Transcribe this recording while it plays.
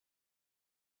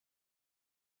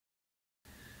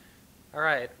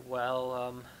Alright,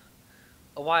 well,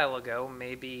 a while ago,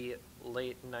 maybe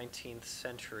late 19th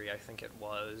century, I think it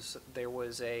was, there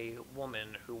was a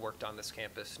woman who worked on this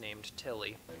campus named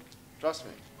Tilly. Trust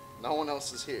me, no one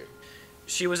else is here.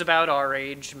 She was about our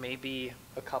age, maybe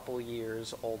a couple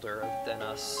years older than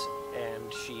us,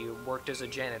 and she worked as a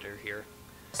janitor here.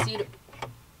 See you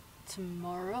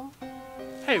tomorrow?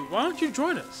 Hey, why don't you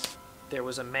join us? There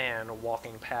was a man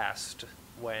walking past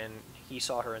when he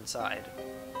saw her inside,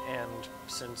 and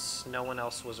since no one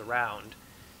else was around,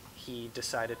 he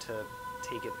decided to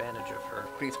take advantage of her.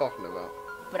 What are you talking about?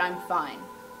 But I'm fine.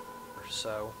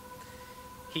 So,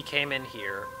 he came in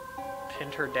here,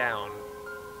 pinned her down,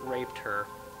 raped her,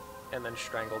 and then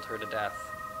strangled her to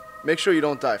death. Make sure you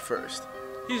don't die first.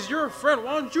 He's your friend,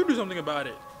 why don't you do something about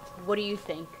it? What do you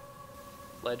think?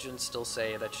 Legends still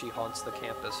say that she haunts the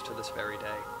campus to this very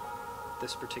day.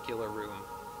 This particular room.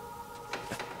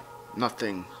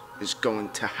 Nothing is going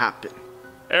to happen.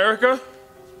 Erica?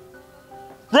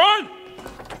 Run!